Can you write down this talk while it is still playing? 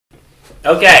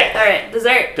Okay. Alright,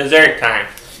 dessert. Dessert time.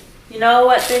 You know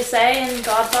what they say in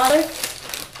Godfather?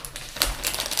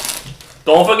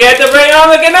 Don't forget to bring on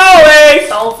the cannolis!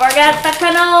 Don't forget the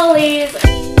cannolis!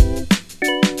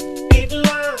 Eat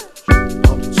lunch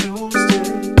on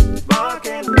Tuesday, Mark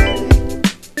and Minnie.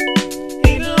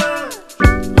 Eat lunch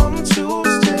on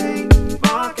Tuesday,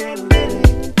 Mark and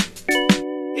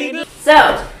Minnie.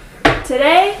 So,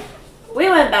 today we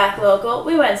went back local.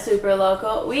 We went super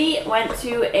local. We went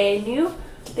to a new,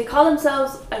 they call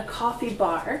themselves a coffee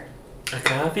bar. A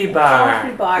coffee bar.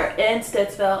 Coffee bar in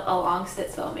Stittsville, along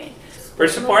Stittsville, Maine. We're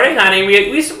supporting Honey.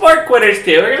 We support Quitters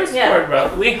too. We're going to support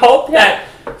both. We hope that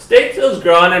Stittsville's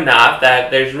growing enough that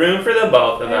there's room for the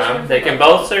both of them. They can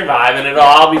both survive and it'll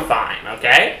all be fine,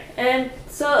 okay? And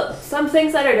so, some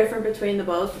things that are different between the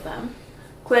both of them.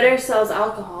 Quitters sells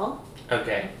alcohol.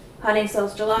 Okay. Honey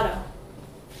sells gelato.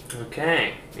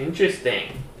 Okay.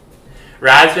 Interesting.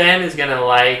 Razvan is going to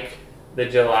like the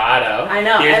gelato. I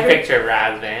know. Here's a picture of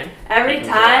Razvan. Every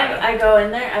time I go in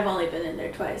there, I've only been in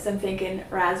there twice. I'm thinking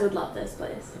Raz would love this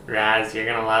place. Raz, you're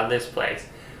going to love this place.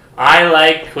 I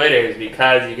like Quitters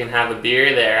because you can have a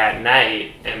beer there at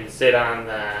night and sit on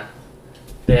the...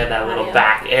 They have that little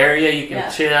back area you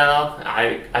can chill.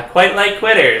 I quite like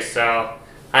Quitters, so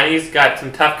Honey's got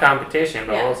some tough competition,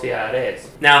 but we'll see how it is.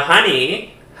 Now,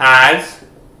 Honey has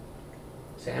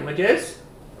sandwiches.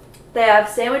 They have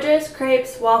sandwiches,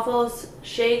 crepes, waffles,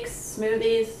 shakes,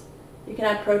 smoothies. You can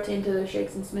add protein to their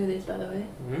shakes and smoothies, by the way.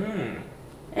 Mmm.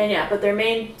 And yeah, but their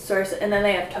main source, and then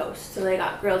they have toast. So they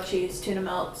got grilled cheese, tuna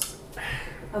melts,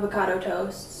 avocado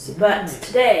toasts. But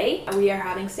today, we are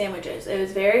having sandwiches. It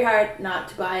was very hard not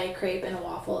to buy a crepe and a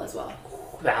waffle as well.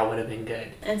 That would have been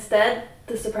good. Instead,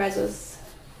 the surprise was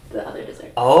the other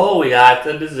dessert. Oh, we got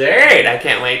the dessert. I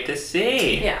can't wait to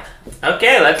see. Yeah.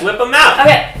 Okay, let's whip them out.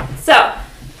 Okay, so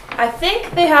I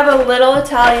think they have a little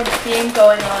Italian theme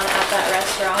going on at that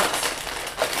restaurant.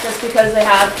 Just because they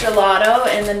have gelato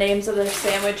and the names of their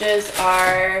sandwiches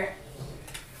are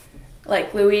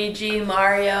like Luigi,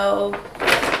 Mario.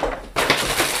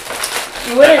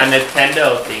 A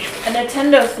Nintendo theme. A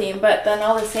Nintendo theme, but then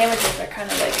all the sandwiches are kind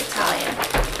of like Italian.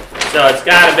 So it's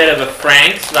got a bit of a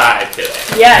Frank's vibe to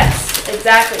it. Yes,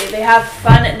 exactly. They have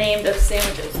fun named of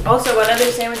sandwiches. Also, one of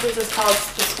their sandwiches is called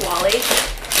Squally.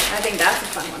 I think that's a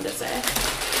fun one to say.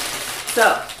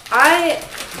 So, I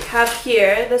have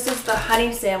here, this is the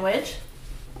honey sandwich.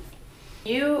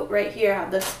 You, right here,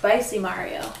 have the spicy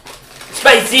Mario.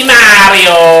 Spicy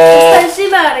Mario! Spicy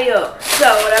Mario!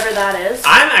 So, whatever that is.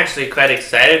 I'm actually quite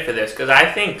excited for this because I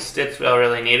think Stittsville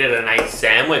really needed a nice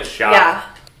sandwich shop. Yeah.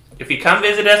 If you come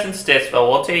visit us in Stittsville,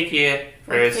 we'll take you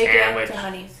for a sandwich. To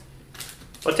Honey's.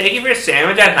 We'll take you for a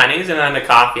sandwich at Honey's and then a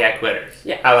coffee at Quitters.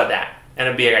 Yeah. How about that? And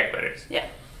a beer at Quitters. Yeah.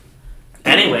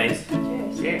 Anyways.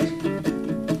 Cheers. Cheers.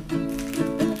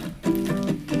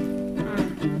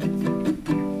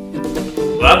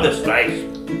 Love the spice.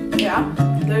 Yeah.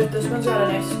 This one's got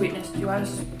a nice sweetness. Do you want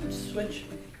to switch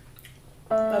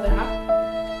the other half?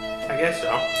 I guess so.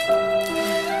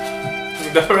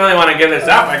 I don't really want to give this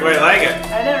up. I quite like it.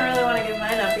 I didn't really want to give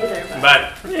mine up either.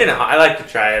 But, you know, I like to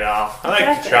try it all. I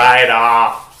like to try it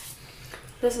all.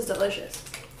 This is delicious.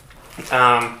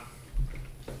 I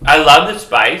love the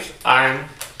spice. I'm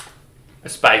a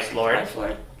spice lord. Spice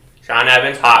Lord. Sean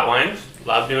Evans, Hot Ones.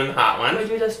 Love doing the Hot Ones. What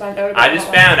did you just find out? I just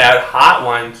found out Hot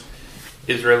Ones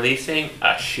is releasing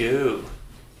a shoe.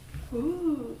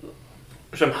 Ooh.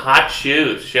 Some hot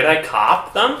shoes. Should I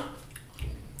cop them?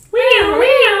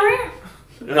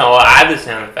 No, I'll add the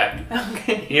sound effect.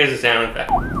 Okay. Here's the sound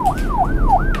effect.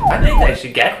 I think I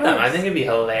should get them. I think it'd be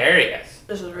hilarious.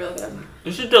 This is real good.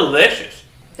 This is delicious.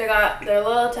 They got their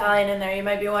little Italian in there. You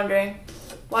might be wondering,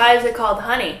 why is it called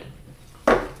honey?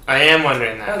 I am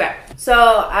wondering that. Okay. So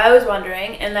I was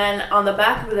wondering, and then on the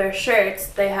back of their shirts,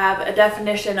 they have a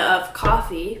definition of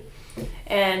coffee.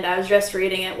 And I was just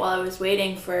reading it while I was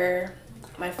waiting for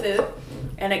my food.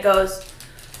 And it goes,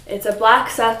 it's a black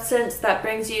substance that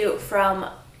brings you from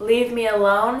leave me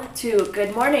alone to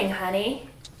good morning, honey.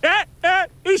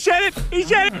 He said it! He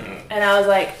said it! And I was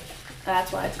like,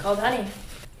 that's why it's called honey.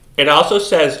 It also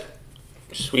says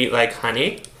sweet like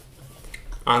honey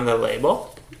on the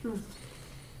label.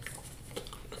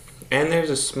 And there's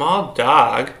a small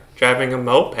dog driving a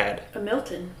moped. A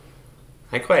Milton.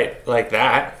 I quite like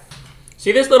that.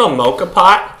 See this little mocha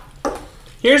pot?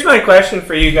 Here's my question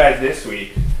for you guys this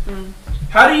week.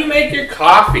 How do you make your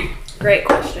coffee? Great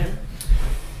question.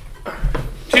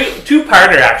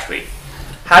 Two-parter actually.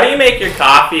 How do you make your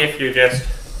coffee if you're just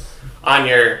on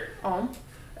your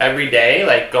every day,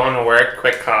 like going to work,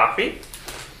 quick coffee?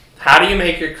 How do you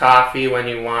make your coffee when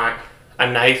you want a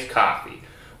nice coffee?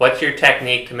 What's your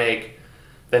technique to make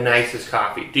the nicest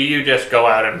coffee? Do you just go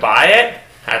out and buy it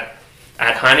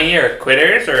at Honey or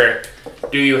Quitters, or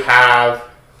do you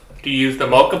use the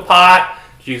mocha pot?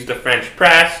 Do you use the French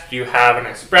press? Do you have an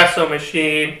espresso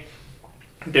machine?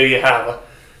 Do you have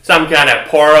some kind of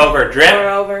pour over drip? Pour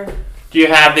over. Do you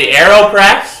have the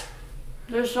AeroPress?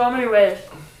 There's so many ways.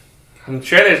 I'm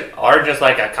sure or just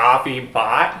like a coffee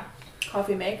pot.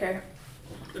 Coffee maker.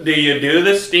 Do you do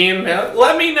the steam milk?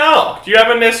 Let me know. Do you have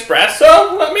an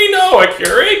espresso? Let me know. A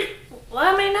Keurig?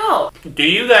 Let me know. Do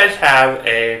you guys have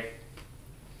a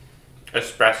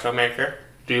espresso maker?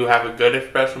 Do you have a good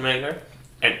espresso maker?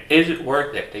 And is it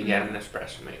worth it to get an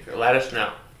espresso maker? Let us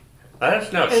know. Let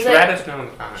us know. Shred us know in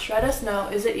the comments. Shred us know.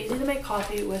 Is it easy to make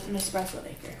coffee with an espresso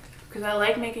maker? Because I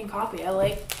like making coffee.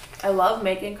 I love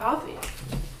making coffee.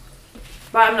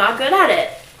 But I'm not good at it.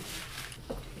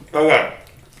 Okay.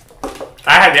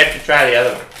 I have yet to try the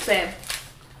other one. Same.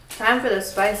 Time for the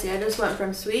spicy. I just went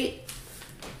from sweet.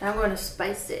 Now I'm going to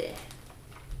spicy.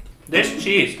 This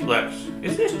cheese looks...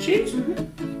 Is this cheese?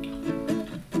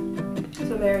 It's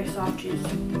a very soft cheese.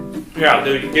 Here, I'll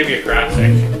give you a cross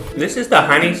section. This is the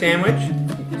honey sandwich.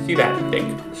 See that thick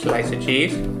slice of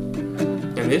cheese?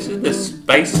 And this is the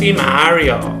spicy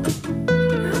Mario.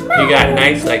 You got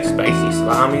nice, like, spicy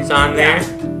salamis on there.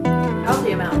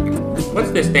 Healthy amount. What's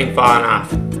this thing falling off?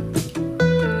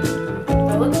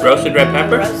 That looks like Roasted red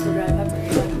pepper? Roasted red pepper,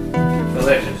 yeah.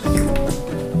 Delicious.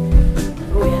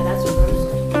 Oh yeah, that's a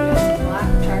roasted. We got some black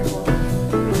charcoal.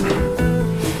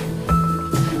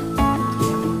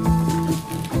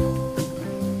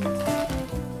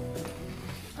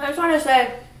 I just want to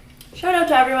say, shout out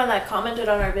to everyone that commented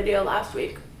on our video last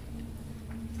week.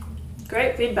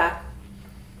 Great feedback.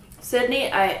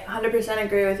 Sydney, I 100%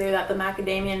 agree with you that the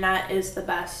macadamia nut is the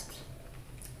best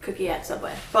cookie at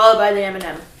Subway, followed by the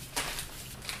M&M.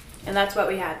 And that's what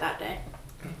we had that day.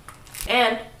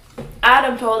 And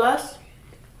Adam told us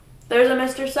there's a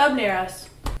Mr. Sub near us.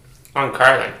 On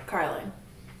Carling. Carling.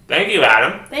 Thank you,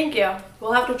 Adam. Thank you.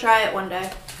 We'll have to try it one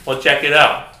day. We'll check it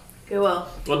out. We will.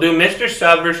 We'll do Mr.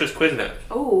 Sub versus Quiznos.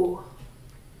 Oh.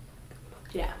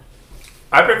 Yeah.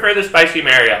 I prefer the spicy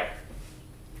Mario.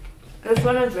 This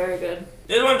one is very good.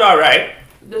 This one's alright.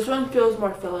 This one feels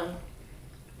more filling.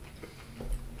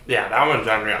 Yeah, that one's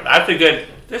unreal.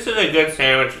 This is a good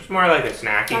sandwich. It's more like a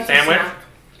snacky That's sandwich. a snack.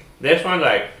 This one's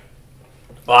like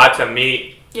lots of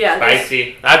meat, Yeah.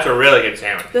 spicy. That's a really good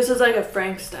sandwich. This is like a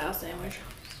Frank style sandwich.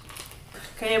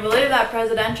 Can you believe that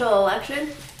presidential election?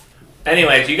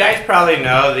 Anyways, you guys probably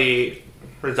know the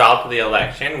result of the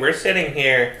election. We're sitting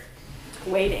here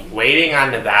waiting on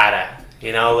Nevada.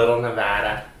 You know, little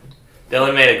Nevada.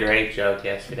 Dylan made a great joke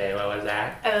yesterday. What was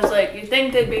that? I was like, you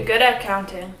think they'd be good at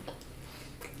counting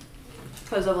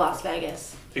because of Las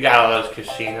Vegas. You got all those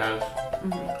casinos,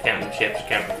 counting chips,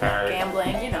 counting cards.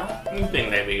 Gambling, you know. I think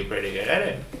they'd be pretty good at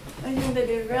it. I think they'd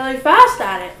be really fast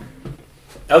at it.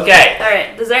 Okay. All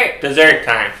right, dessert. Dessert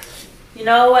time. You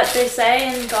know what they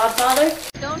say in Godfather?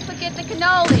 Don't forget the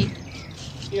cannoli.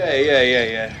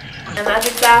 Yeah. And that's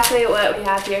exactly what we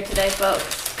have here today,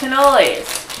 folks.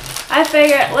 Cannolis. I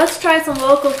figured, let's try some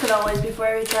local cannolis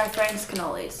before we try Frank's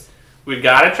cannolis. We've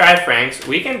got to try Frank's.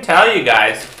 We can tell you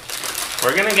guys,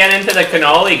 we're going to get into the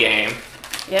cannoli game.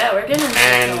 Yeah, we're getting into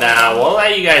And cannoli. we'll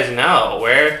let you guys know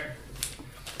where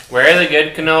are the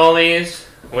good cannolis,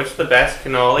 what's the best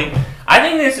cannoli. I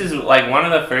think this is like one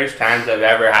of the first times I've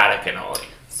ever had a cannoli.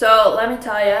 So, let me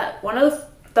tell you, one of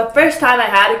the first time I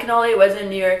had a cannoli was in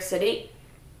New York City,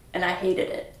 and I hated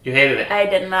it. You hated it. I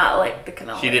did not like the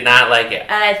cannoli. She did not like it.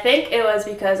 And I think it was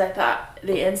because I thought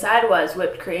the inside was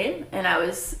whipped cream, and I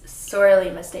was sorely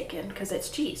mistaken because it's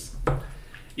cheese.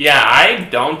 Yeah, I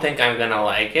don't think I'm going to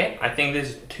like it. I think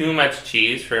this is too much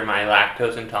cheese for my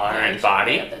lactose I intolerant should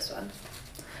body. get this one.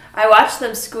 I watched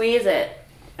them squeeze it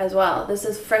as well. This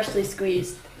is freshly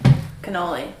squeezed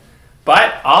cannoli.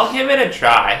 But I'll give it a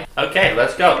try. Okay,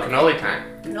 let's go. Cannoli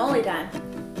time. Cannoli time.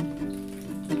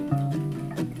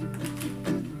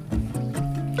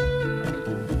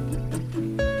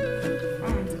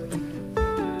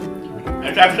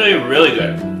 It's actually really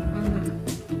good.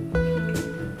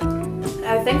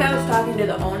 I think I was talking to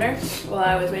the owner while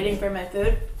I was waiting for my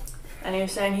food, and he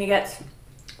was saying he gets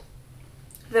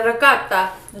the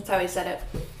ricotta, that's how he said it,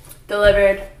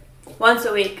 delivered once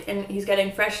a week, and he's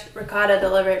getting fresh ricotta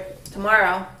delivered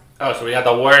tomorrow. Oh, so we got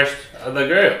the worst of the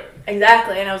group.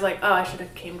 Exactly, and I was like, oh, I should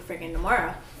have came freaking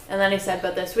tomorrow. And then he said,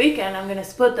 but this weekend I'm going to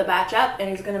split the batch up, and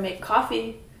he's going to make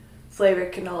coffee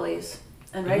flavored cannolis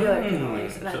and regular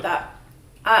cannolis. And I thought,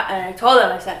 and I told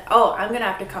him, I said, oh, I'm going to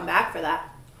have to come back for that.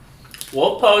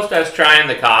 We'll post us trying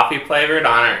the coffee flavored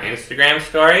on our Instagram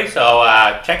story. So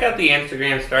check out the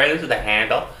Instagram story. This is the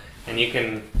handle. and you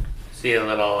can see a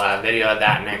little video of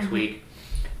that next week.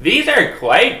 These are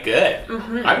quite good.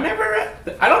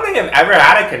 I don't think I've ever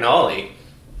had a cannoli.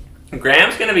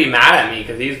 Graham's going to be mad at me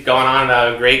because he's going on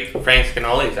about how great Frank's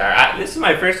cannolis are. This is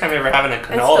my first time ever having a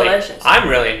cannoli. It's delicious. I'm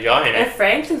really enjoying it. If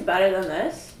Frank's is better than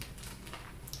this,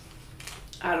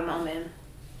 I don't know, man.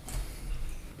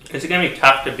 It's going to be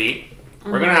tough to beat.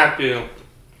 We're going to have to...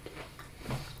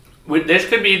 This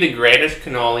could be the greatest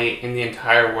cannoli in the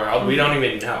entire world. We don't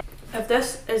even know. If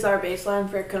this is our baseline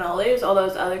for cannolis, all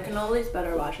those other cannolis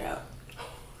better watch out.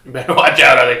 You better watch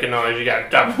out, other cannolis. You got a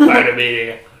tough fight of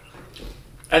beating.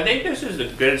 I think this is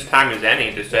as good as time as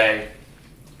any to say,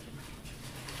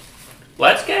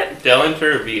 let's get Dylan to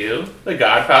review The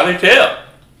Godfather 2.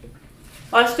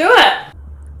 Let's do it.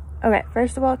 Okay,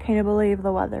 first of all, can you believe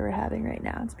the weather we're having right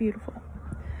now? It's beautiful.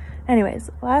 Anyways,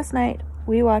 last night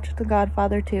we watched The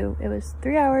Godfather 2. It was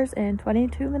 3 hours and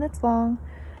 22 minutes long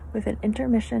with an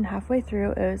intermission halfway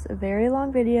through. It was a very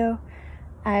long video.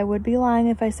 I would be lying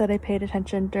if I said I paid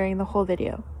attention during the whole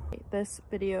video. This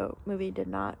movie did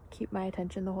not keep my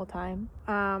attention the whole time.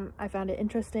 I found it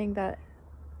interesting that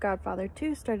Godfather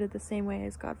 2 started the same way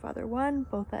as Godfather 1.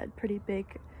 Both had pretty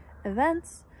big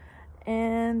events.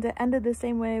 And it ended the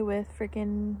same way with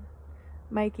freaking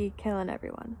Mikey killing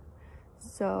everyone.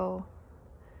 So,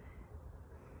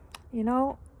 you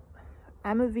know,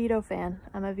 I'm a Vito fan.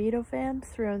 I'm a Vito fan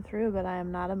through and through, but I am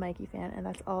not a Mikey fan, and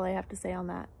that's all I have to say on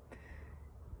that.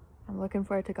 I'm looking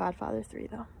forward to Godfather 3,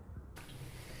 though.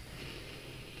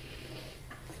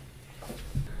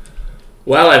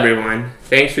 Well, everyone,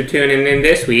 thanks for tuning in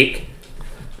this week.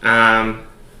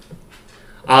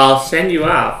 I'll send you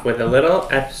off with a little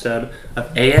episode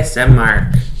of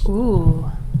ASMR.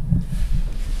 Ooh.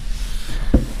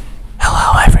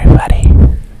 Hello, everybody.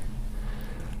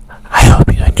 I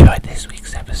hope you enjoyed this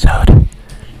week's episode.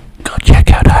 Go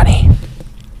check out Honey.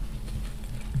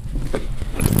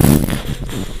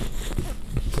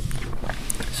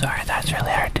 Sorry, that's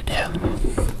really hard to do.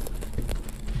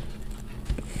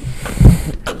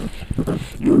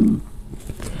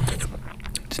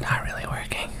 It's not really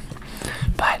working,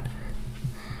 but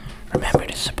remember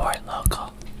to support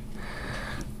local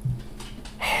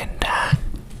and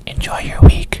enjoy your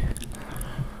week.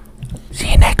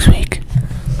 See you next week.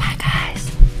 Bye,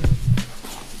 guys.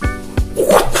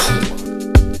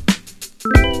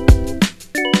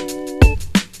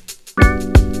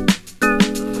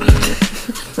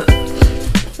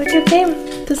 Look who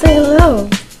came to say hello.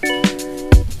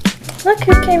 Look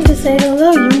who came to say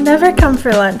hello. You never come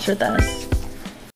for lunch with us.